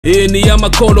Ini ya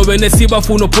makolo wene siba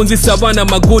funo punzi savana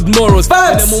my good morals.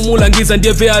 Wene mumulangiza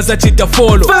ndiye veaza chita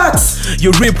follow.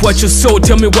 You reap what you sow,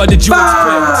 tell me what did you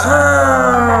expect?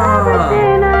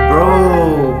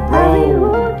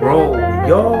 Bro,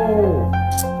 yo.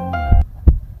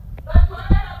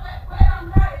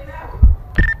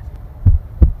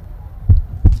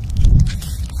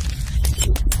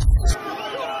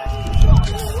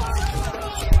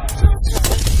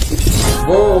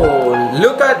 Whoa,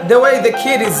 look at the way the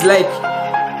kid is like,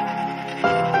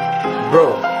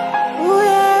 bro.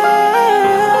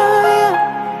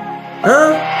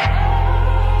 Huh?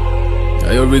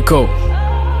 Yo, Rico.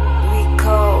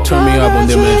 Turn me up on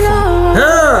the headphone.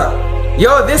 Huh?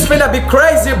 Yo, this finna be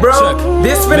crazy, bro. Check.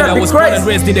 This finna be crazy. When I was born and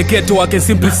raised in the ghetto, I can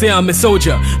simply say I'm a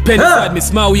soldier. Pen inside me,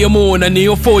 smile your moon and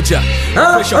your forger.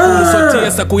 Pressure full so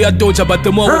tears akuya doja, but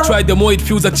the more we try, the more it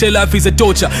feels that your life is a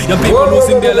torture. Young people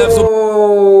losing their lives.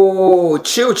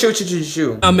 Chill.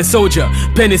 I'm a soldier.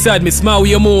 Pen inside me, smile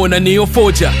your moon and your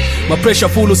forger. My pressure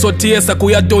full so tears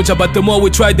akuya doja, but the more we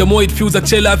try, the more it feels that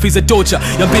your life is a torture.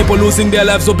 Young people losing their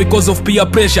lives all because of peer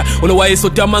pressure. Otherwise, so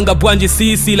tamanga bwanji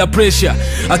see la pressure.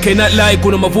 I cannot lie,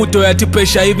 kuna mavuto ya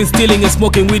pressure. Even stealing and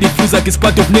smoking weed, it feels like it's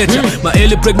part of nature. My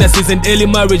early pregnancies and early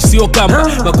marriage, sio kamba.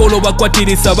 Makolo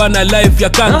bakwatiri savana life ya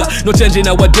kanga. No change in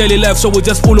our daily life, so we're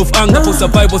just full of anger. For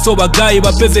survival, so bagai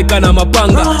bapeze kana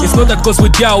mapanga. It's not that cause we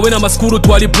down when I'm a skuru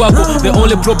twali bwako. The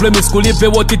only problem is kulipe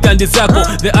woti tandi zako.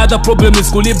 The other problem is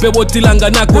kulipe woti langa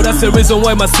nako. That's the reason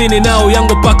why my cine now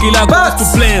yango paki lako. Who's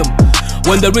to blame?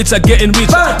 When the rich are getting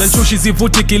richer, Nanchushi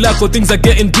zivuti kilako, things are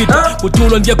getting bitter.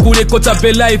 Kutulo ndiye kule kota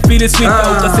bela ifili sweet.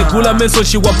 Ukasekula menso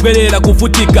shi wapelera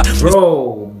kufutika.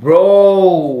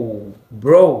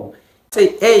 Bro.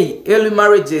 Say, hey, early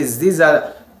marriages, these are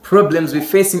problems we're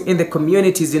facing in the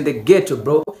communities in the ghetto,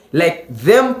 bro. Like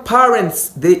them parents,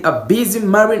 they are busy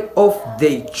marrying off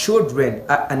their children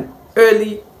at an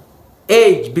early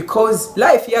age because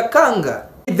life yakanga.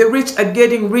 The rich are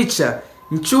getting richer.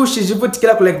 Like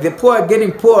the poor are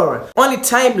getting poorer. Only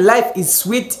time life is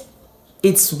sweet,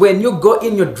 it's when you go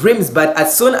in your dreams, but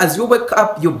as soon as you wake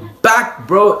up, you're back,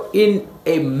 bro, in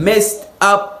a messed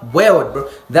up world, bro.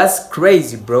 That's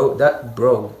crazy, bro.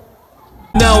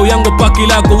 Now yango paki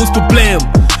lako, who's to blame?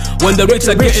 When the rich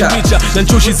are getting richer,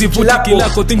 Nanchushi zivuti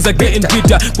kilako, things are getting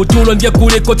bitter. Kutulo ndiye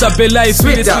kule kota bela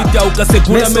ifili sweeter.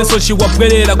 Ukasekula menso shi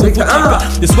wapelera kufutika.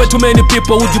 There's way too many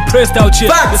people who depressed out here.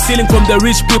 They're stealing from the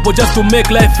rich people just to make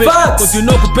life fair. Cause you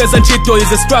know kupeza nchito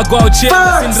is a struggle out here.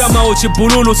 Sindrama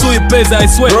uchibululu suipeza I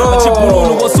swear.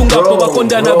 Uchibululu wasungapo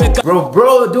wakonda na beka.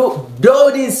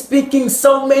 Dude is speaking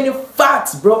so many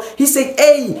facts, bro. He said,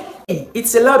 hey,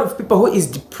 it's a lot of people who is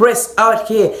depressed out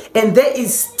here and they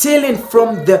is stealing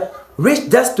from the rich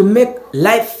just to make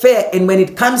life fair. And when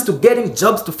it comes to getting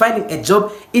jobs, to finding a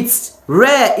job, it's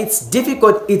rare, it's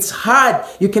difficult, it's hard.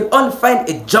 You can only find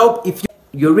a job if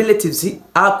your relatives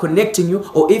are connecting you,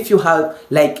 or if you have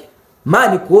like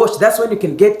money wash. That's when you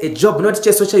can get a job, not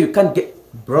just social. You can't get.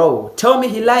 Bro, tell me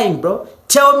he lying, bro.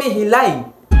 Tell me he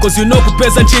lying. Cause you know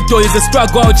kupeza nchito is a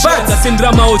struggle out here. Nga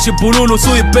sindrama uchibululu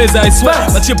suipeza I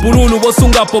swear. Machibululu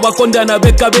wasungapo wakonda na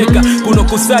beka. Kuno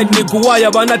kuside ni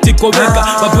kuwaya banatiko beka.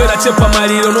 Babwela chepa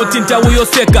malilo no tinta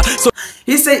uyoseka. So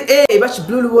he say, hey,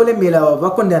 bachibululu wole mila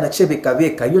wakonda na chebeka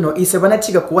beka. You know, ise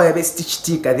banatiga kuwaya be stitch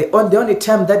tika. The only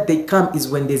time that they come is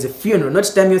when there's a funeral.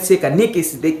 Not time you say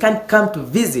nikis, they can't come to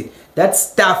visit. That's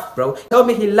stuff, bro. Tell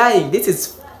me he lying. This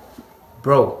is,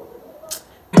 bro.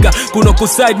 Kuno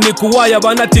kuside ni kuwaya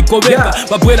banatiko beka.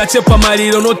 Babwela chepa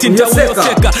malilo no tinta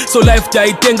uyoseka. So life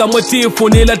taitenga motifu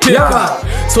nila teka.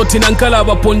 So tinankala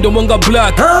wapondo monga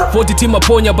black. 40 tima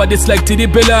ponya but it's like tiri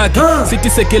belaki. City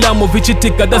sekelamo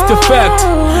vichitika, that's the fact.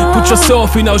 Put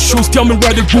yourself in our shoes, tell me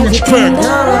why the proof fact.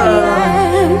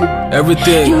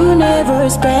 Everything you never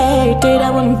expected, I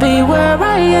wouldn't be where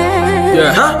I am.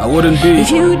 Yeah, I wouldn't be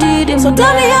if you didn't. So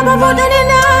tell me I'm more than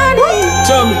an.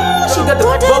 Tell me.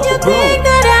 What did you think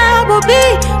that I would be?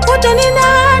 What did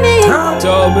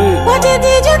Tell me. What did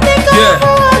you think I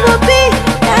would be?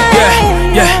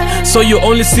 Yeah. So you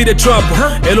only see the trouble.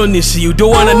 Elonishi, you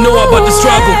don't wanna know about the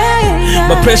struggle.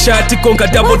 My pressure to conquer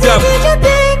double. What did you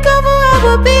think I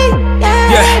would be?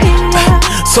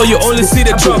 So you only see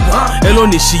the trouble.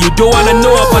 Elonishi, you don't wanna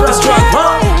know about the struggle.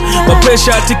 My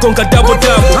pressure to conquer double.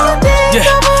 Yeah.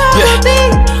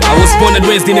 I was born and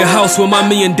raised in a house where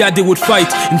mommy and daddy would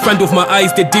fight. In front of my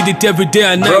eyes, they did it every day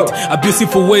and night.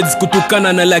 Abusive words,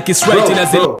 kutukana na like it's right.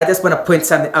 I just wanna point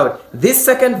something out. This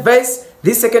second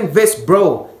verse,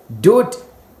 bro, dude,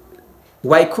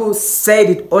 Waiku said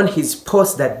it on his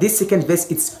post that this second verse,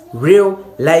 it's real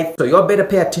life. So you all better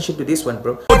pay attention to this one,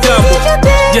 bro.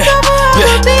 Yeah.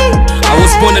 I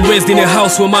was born and raised in a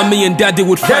house where mommy and daddy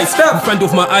would fight. In front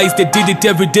of my eyes, they did it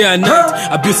every day and night.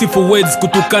 Abusive words,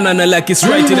 kutukana na like it's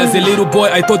right. And as a little boy,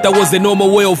 I thought that was the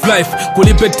normal way of life.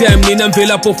 Kulipe time, nina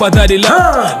mvela po fadhari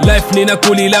love. Life nina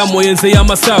kulila moyenze ya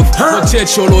masafu. No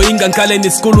church, olo inga nkale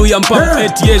ni skulu ya mpafu.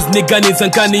 8 years, nigga ni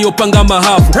zankani yopanga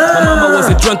mahafu. My mama was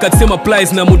a drunkard, same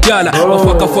applies na mudala.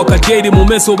 Wafaka geri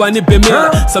mumeso bani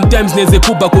bemela. Sometimes neze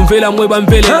kuba kumvela mweba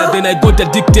mvelela. Then I got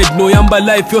addicted, no yamba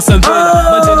life yosamvela.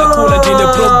 Manje na kula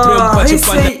he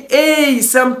say, hey,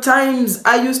 sometimes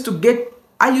I used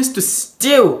to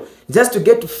steal just to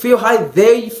get to feel how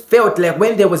they felt like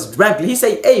when they was drunk. He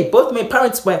say, hey, both my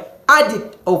parents were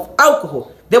addict of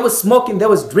alcohol. They was smoking, they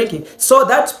was drinking. So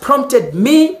that prompted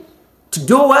me to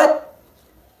do what?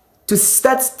 To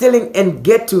start stealing and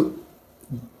get to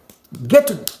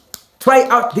try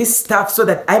out this stuff so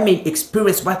that I may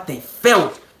experience what they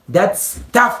felt. That's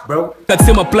tough, bro.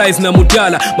 Same applies na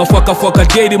mudala. Mafaka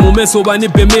geri mumeso bani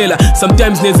bemela.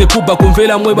 Sometimes neze kuba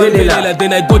kumvela mweba mvelela.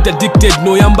 Then I got addicted,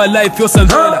 no yamba life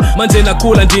yosamvela. Manje na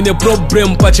kula ndine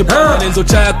problem pache panga. Nenzo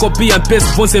chaya copy and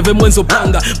paste vonse ve mwenzo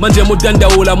panga. Manje mudanda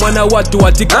ula mwana watu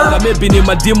watikanga. Maybe ni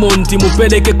mademon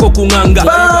timupeleke kokunganga.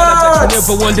 You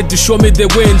never wanted to show me the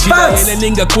way. Njida ene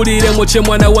ninga kulire moche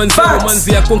mwana wanzero.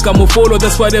 Manzi ya konka mo follow,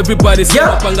 that's what everybody say.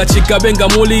 Mapanga chika benga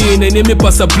muli ine nimi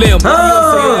pasa blame.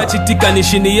 Chitika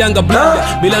nishini yanga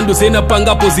blanda. Milandu zena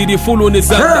panga pozidi fulu ni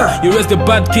Zambia. You raised the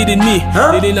bad kid in me.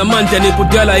 Nilina manja ni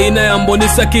kudala ina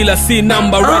yambonisa kila C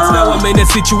number. Right now I'm in a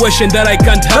situation that I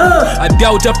can't handle. I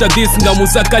doubt after this nga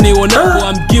musaka ni onako.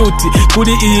 I'm guilty.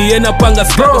 Kuli iena panga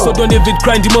skako. So don't even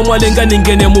cry ndimo mwalenga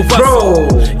ningene muvaso.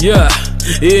 Yeah.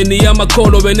 Ni ya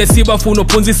makolo wene siba funo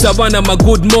punzi savana ma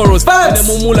good morals. Wene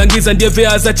mumula ngiza ndiye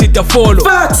aza chita follow.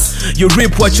 You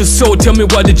reap what you sow, tell me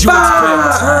what did you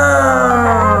expect?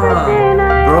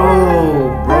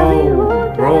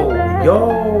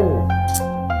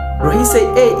 Bro, he say,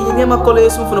 hey, ni makolo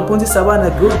yesu funo punzi savana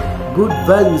good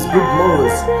values, good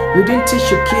morals. You didn't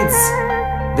teach your kids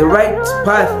the right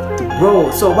path to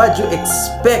grow. So what do you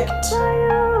expect?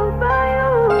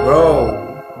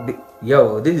 Bro,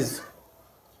 yo, this is